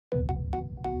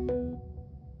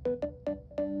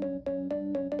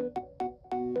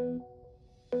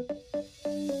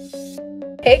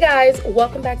Hey guys,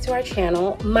 welcome back to our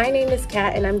channel. My name is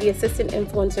Kat and I'm the Assistant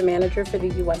Influencer Manager for the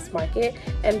US market.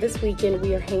 And this weekend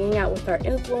we are hanging out with our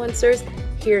influencers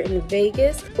here in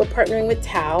Vegas. We're partnering with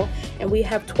Tao and we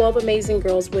have 12 amazing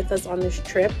girls with us on this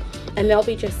trip. And they'll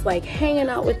be just like hanging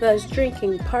out with us,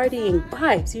 drinking, partying,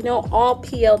 vibes, you know, all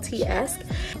PLT-esque.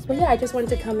 But yeah, I just wanted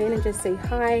to come in and just say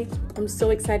hi. I'm so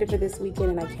excited for this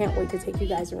weekend and I can't wait to take you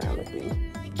guys around with me.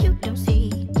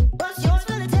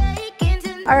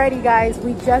 Alrighty guys,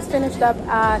 we just finished up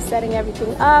setting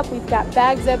everything up. We've got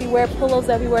bags everywhere, pillows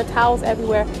everywhere, towels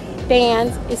everywhere.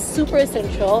 Fans is super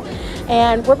essential.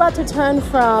 And we're about to turn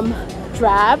from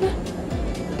drab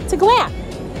to glam.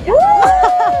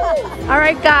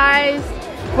 Alright guys,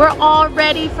 we're all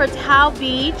ready for Tao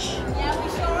Beach. Yeah, we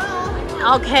sure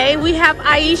are. Okay, we have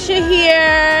Aisha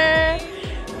here.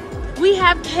 We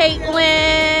have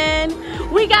Caitlin.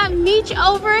 We got Meech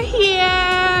over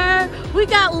here. We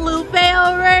got Lupe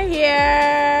over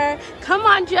here. Come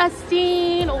on,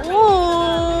 Justine.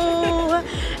 Ooh.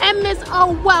 And Miss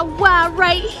Owawa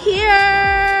right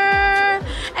here.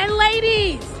 And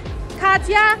ladies,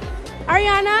 Katya,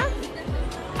 Ariana,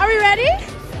 are we ready?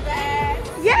 Yes.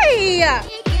 Yay!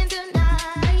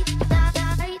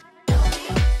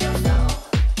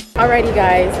 Alrighty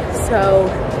guys, so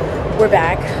we're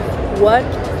back. What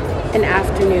an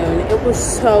afternoon. It was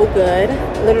so good.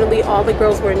 Literally all the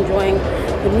girls were enjoying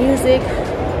the music,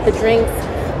 the drinks,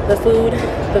 the food,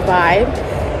 the vibe.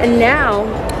 And now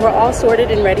we're all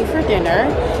sorted and ready for dinner,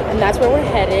 and that's where we're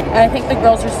headed. And I think the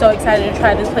girls are so excited to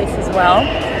try this place as well.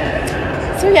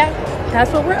 So yeah,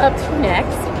 that's what we're up to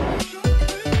next.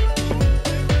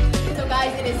 So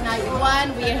guys, it is night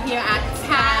one. We are here at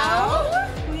Tao.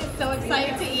 We are so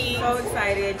excited to eat. So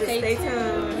excited. Just stay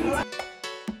tuned.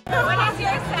 What is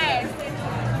your sense?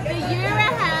 The year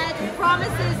ahead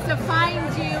promises to find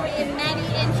you in many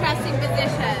interesting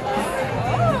positions.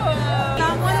 Oh.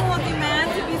 Someone will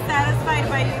demand to be satisfied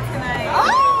by you tonight.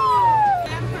 Oh!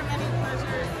 And for many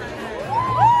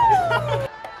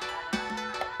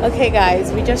pleasures. Okay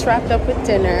guys, we just wrapped up with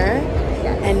dinner.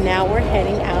 Yes. And now we're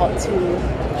heading out to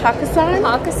Hakkasan.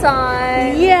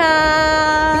 Hakkasan.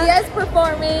 Yeah. Yes,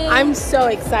 performing. I'm so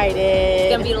excited.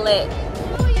 It's gonna be lit.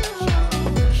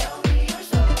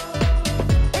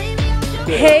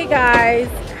 Hey guys,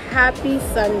 happy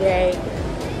Sunday.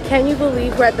 Can you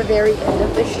believe we're at the very end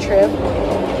of this trip?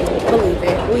 Believe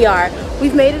it, we are.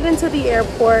 We've made it into the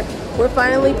airport. We're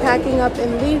finally packing up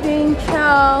and leaving.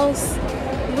 Charles,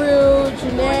 Rue,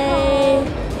 Janae,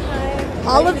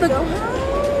 all of the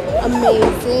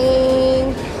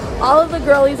amazing. All of the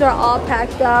girlies are all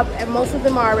packed up and most of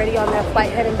them are already on their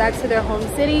flight heading back to their home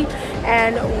city.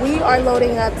 And we are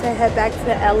loading up to head back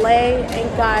to LA.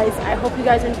 And guys, I hope you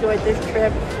guys enjoyed this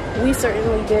trip. We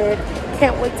certainly did.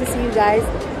 Can't wait to see you guys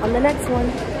on the next one.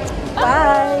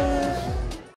 Bye.